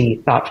just to be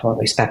thoughtful and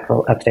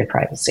respectful of their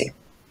privacy.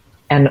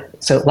 And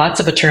so lots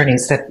of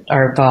attorneys that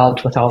are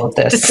involved with all of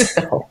this.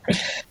 So,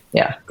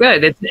 yeah.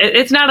 Good.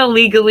 It's not a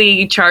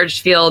legally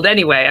charged field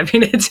anyway. I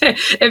mean,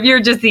 if you're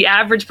just the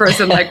average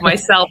person like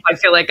myself, I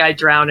feel like I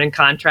drown in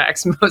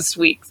contracts most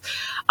weeks.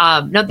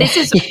 No, this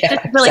is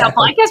really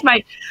helpful. I guess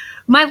my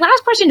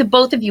last question to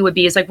both of you would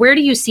be is where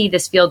do you see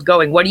this field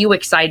going? What are you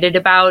excited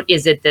about?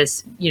 Is it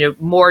this,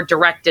 more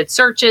directed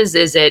searches?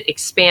 Is it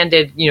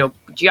expanded,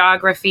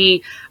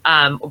 geography?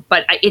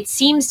 But it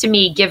seems to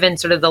me, given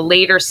sort of the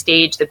later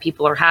stage that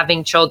people are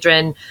having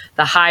children,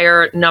 the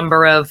higher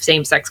number of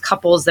same-sex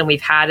couples than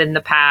we've had in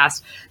the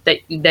past, that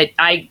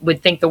I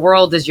would think the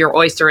world is your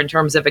oyster in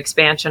terms of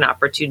expansion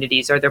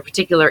opportunities. Are there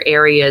particular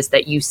areas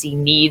that you see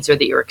needs or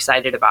that you're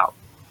excited about?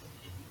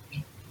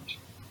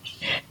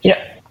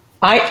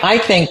 I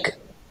think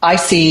I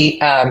see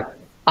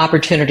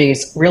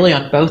opportunities really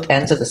on both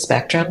ends of the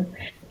spectrum,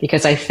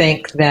 because I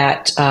think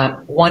that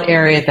one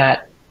area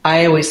that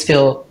I always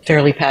feel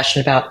fairly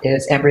passionate about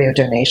is embryo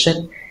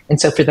donation. And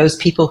so for those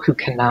people who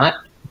cannot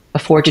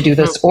afford to do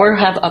this or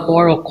have a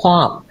moral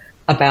qualm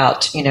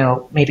about,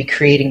 maybe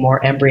creating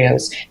more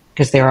embryos,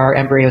 because there are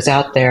embryos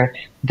out there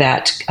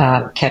that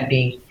can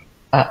be,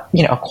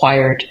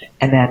 acquired,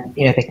 and then,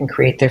 they can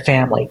create their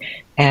family.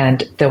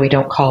 And though we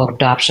don't call it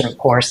adoption, of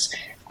course,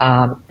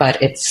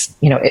 but it's,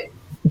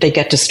 they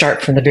get to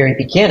start from the very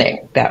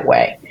beginning that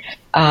way.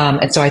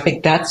 And so I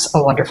think that's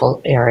a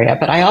wonderful area.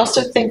 But I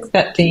also think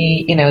that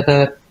the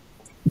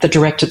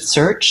directed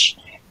search,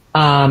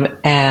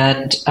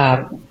 and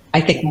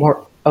I think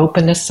more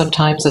openness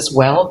sometimes as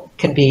well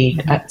can be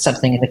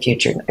something in the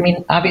future. I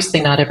mean,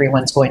 obviously not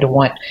everyone's going to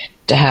want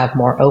to have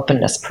more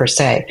openness per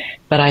se,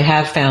 but I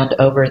have found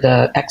over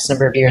the X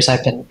number of years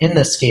I've been in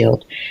this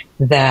field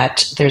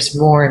that there's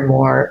more and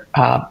more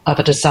of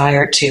a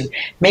desire to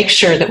make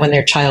sure that when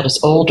their child is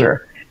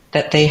older,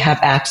 that they have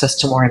access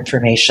to more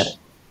information,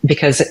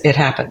 because it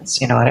happens.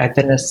 I've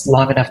been this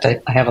long enough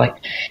that I have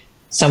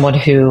someone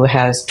who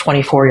has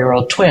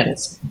 24-year-old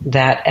twins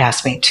that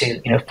asked me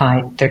to,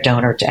 find their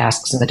donor to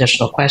ask some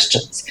additional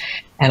questions.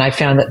 And I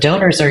found that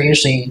donors are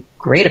usually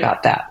great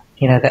about that,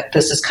 that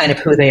this is kind of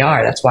who they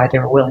are. That's why they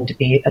were willing to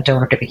be a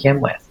donor to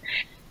begin with.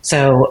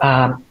 So,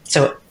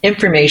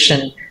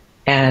 information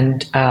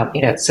and,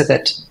 so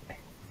that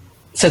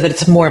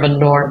it's more of a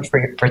norm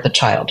for the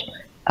child.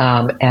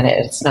 And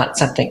it's not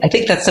something, I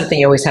think that's something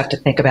you always have to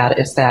think about,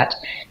 is that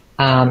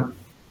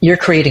you're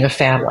creating a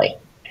family.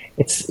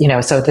 It's,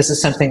 so this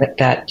is something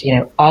that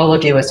all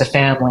of you as a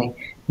family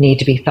need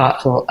to be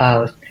thoughtful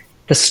of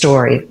the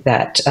story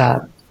that,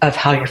 of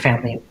how your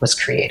family was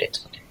created,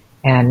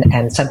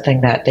 and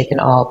something that they can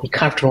all be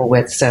comfortable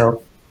with.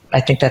 So I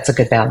think that's a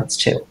good balance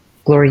too.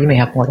 Gloria, you may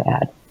have more to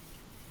add.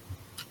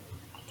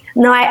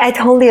 No, I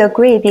totally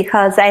agree,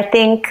 because I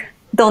think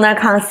Donor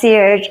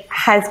Concierge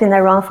has been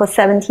around for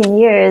 17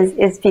 years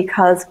is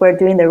because we're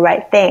doing the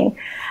right thing.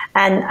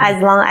 And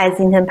as long as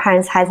Indian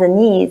parents has a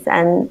needs,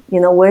 and,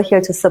 we're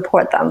here to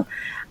support them.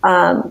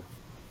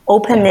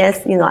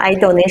 Openness,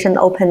 donation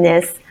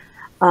openness,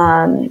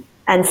 and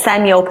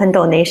semi-open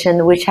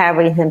donation,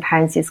 whichever Indian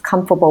parents is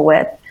comfortable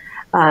with,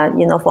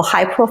 for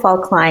high profile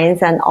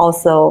clients, and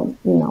also,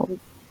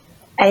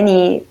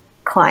 any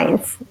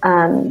clients,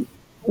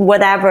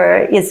 whatever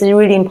is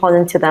really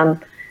important to them.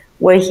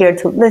 We're here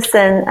to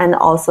listen and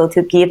also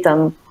to give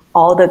them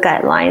all the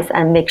guidelines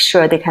and make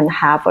sure they can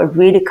have a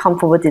really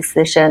comfortable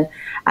decision,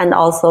 and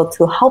also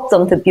to help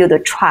them to build a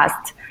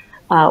trust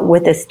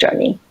with this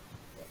journey.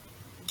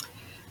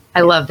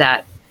 I love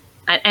that.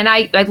 And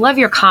I love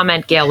your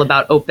comment, Gail,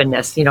 about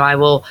openness. I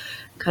will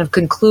kind of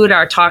conclude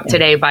our talk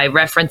today by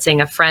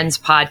referencing a friend's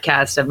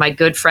podcast. Of my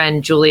good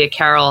friend Julia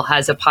Carroll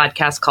has a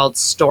podcast called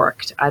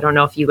Storked. I don't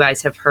know if you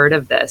guys have heard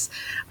of this,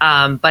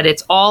 but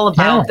it's all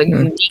about the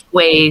unique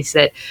ways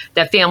that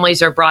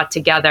families are brought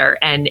together,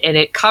 and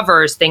it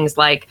covers things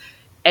like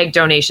egg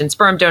donation,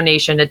 sperm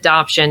donation,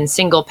 adoption,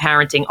 single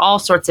parenting, all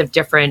sorts of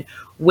different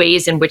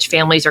ways in which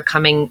families are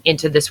coming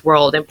into this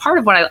world. And part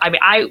of what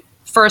I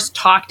first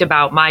talked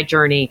about my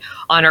journey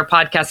on our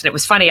podcast, and it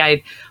was funny,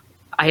 I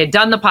had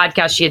done the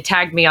podcast, she had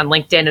tagged me on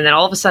LinkedIn, and then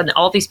all of a sudden,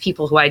 all these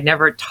people who I'd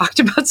never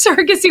talked about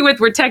surrogacy with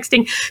were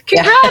texting,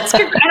 congrats.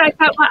 And I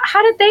thought, well,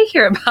 how did they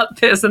hear about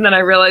this? And then I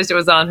realized it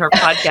was on her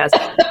podcast.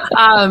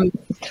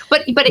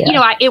 But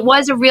it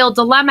was a real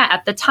dilemma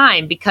at the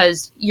time,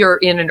 because you're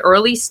in an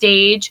early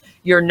stage,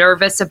 you're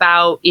nervous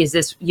about, is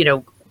this,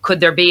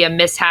 could there be a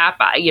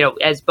mishap?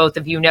 As both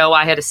of you know,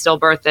 I had a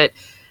stillbirth at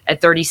at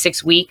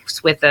 36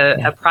 weeks with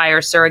a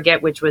prior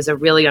surrogate, which was a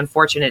really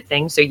unfortunate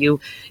thing. So you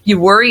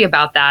worry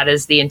about that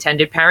as the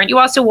intended parent. You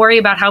also worry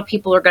about how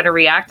people are going to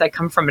react. I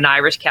come from an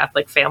Irish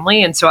Catholic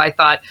family, and so I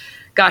thought,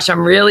 gosh, I'm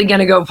really going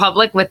to go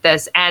public with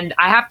this. And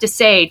I have to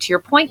say, to your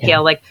point,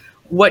 Gail, like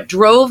what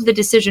drove the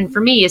decision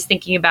for me is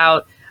thinking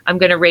about, I'm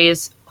going to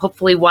raise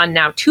hopefully one,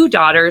 now two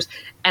daughters,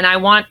 and I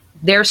want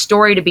their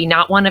story to be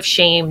not one of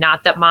shame,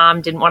 not that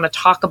mom didn't want to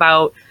talk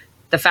about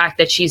the fact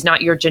that she's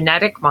not your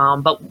genetic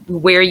mom, but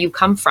where you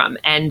come from.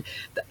 And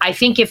I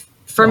think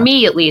for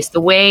me at least,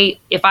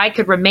 if I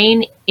could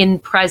remain in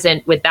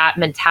present with that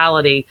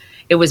mentality,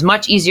 it was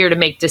much easier to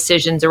make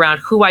decisions around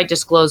who I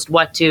disclosed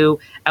what to,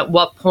 at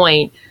what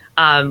point,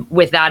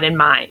 with that in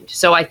mind.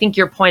 So I think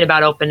your point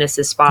about openness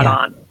is spot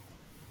on.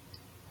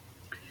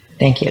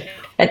 Thank you.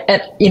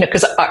 And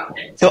because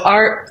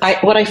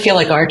what I feel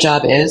like our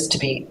job is to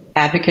be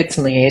advocates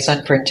and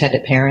liaison for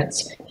intended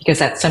parents, because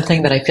that's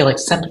something that I feel like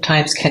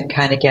sometimes can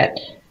kind of get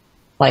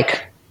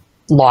like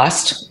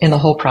lost in the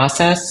whole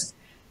process.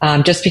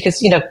 Just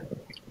because,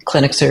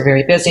 clinics are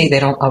very busy. They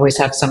don't always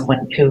have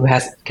someone who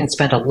can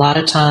spend a lot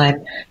of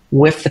time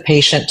with the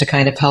patient to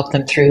kind of help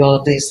them through all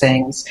of these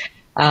things.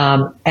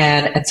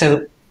 And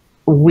so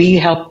we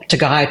help to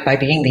guide by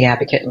being the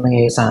advocate and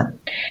liaison.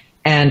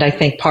 And I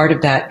think part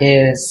of that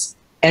is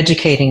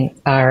educating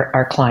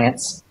our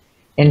clients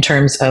in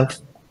terms of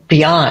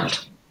beyond,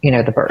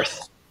 the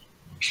birth.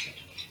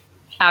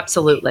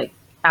 Absolutely.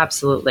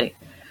 Absolutely.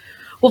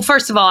 Well,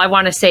 first of all, I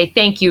want to say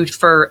thank you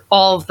for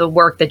all of the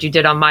work that you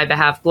did on my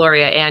behalf,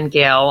 Gloria and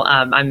Gail.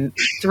 I'm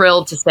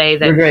thrilled to say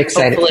that. We're very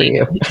excited for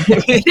you.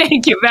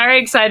 Thank you.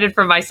 Very excited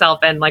for myself.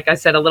 And like I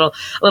said, a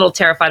little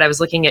terrified. I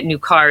was looking at new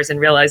cars and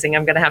realizing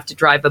I'm going to have to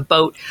drive a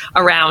boat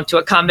around to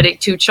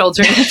accommodate 2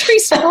 children and 3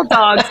 small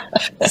dogs.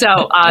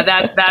 So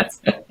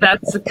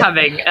that's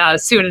coming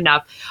soon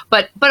enough.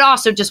 But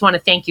also just want to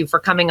thank you for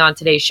coming on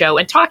today's show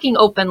and talking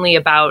openly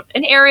about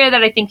an area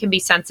that I think can be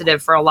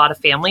sensitive for a lot of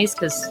families,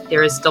 because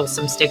there is still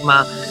some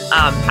stigma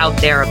out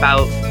there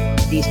about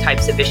these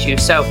types of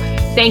issues. So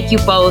thank you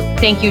both.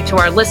 Thank you to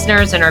our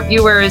listeners and our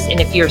viewers. And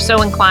if you're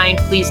so inclined,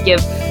 please give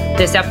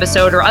this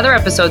episode or other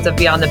episodes of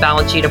Beyond the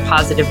Balance Sheet a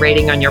positive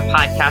rating on your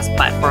podcast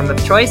platform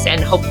of choice.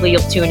 And hopefully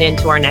you'll tune in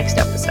to our next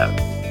episode.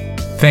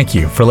 Thank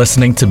you for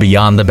listening to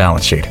Beyond the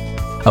Balance Sheet,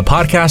 a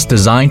podcast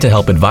designed to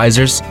help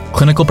advisors,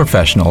 clinical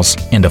professionals,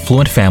 and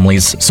affluent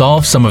families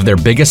solve some of their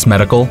biggest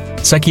medical,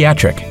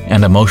 psychiatric,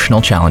 and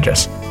emotional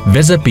challenges.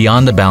 Visit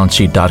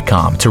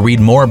beyondthebalancesheet.com to read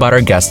more about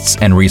our guests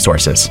and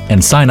resources,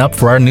 and sign up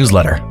for our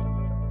newsletter.